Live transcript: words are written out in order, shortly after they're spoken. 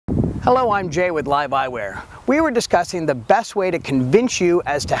Hello, I'm Jay with Live Eyewear. We were discussing the best way to convince you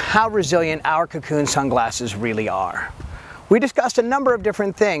as to how resilient our Cocoon sunglasses really are. We discussed a number of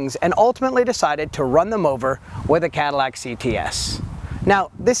different things and ultimately decided to run them over with a Cadillac CTS.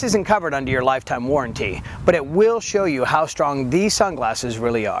 Now, this isn't covered under your lifetime warranty, but it will show you how strong these sunglasses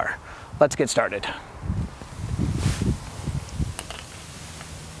really are. Let's get started.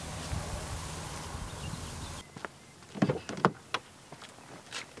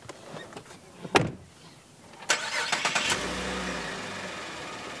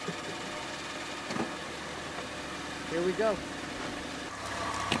 Here we go.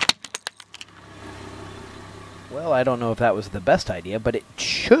 Well, I don't know if that was the best idea, but it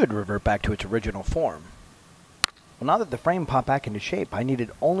should revert back to its original form. Well, now that the frame popped back into shape, I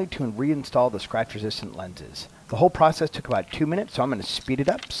needed only to reinstall the scratch-resistant lenses. The whole process took about 2 minutes, so I'm going to speed it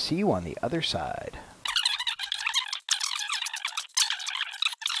up. See you on the other side.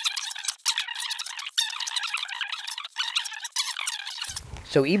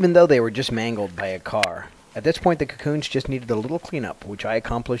 So even though they were just mangled by a car, at this point the Cocoons just needed a little cleanup, which I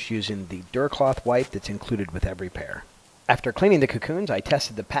accomplished using the Duracloth wipe that's included with every pair. After cleaning the Cocoons, I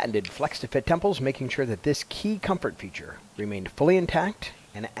tested the patented Flex to Fit temples, making sure that this key comfort feature remained fully intact,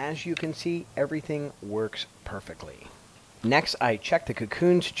 and as you can see, everything works perfectly. Next, I checked the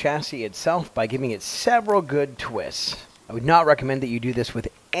Cocoons chassis itself by giving it several good twists. I would not recommend that you do this with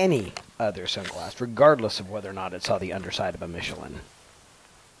any other sunglass, regardless of whether or not it saw the underside of a Michelin.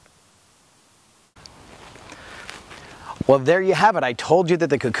 Well, there you have it. I told you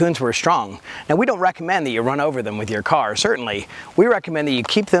that the Cocoons were strong. Now, we don't recommend that you run over them with your car. Certainly, we recommend that you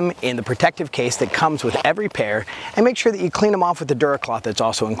keep them in the protective case that comes with every pair and make sure that you clean them off with the Duracloth that's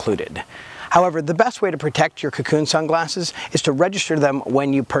also included. However, the best way to protect your Cocoon sunglasses is to register them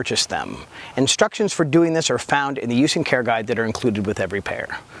when you purchase them. Instructions for doing this are found in the use and care guide that are included with every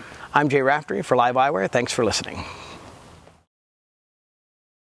pair. I'm Jay Raftery for Live Eyewear. Thanks for listening.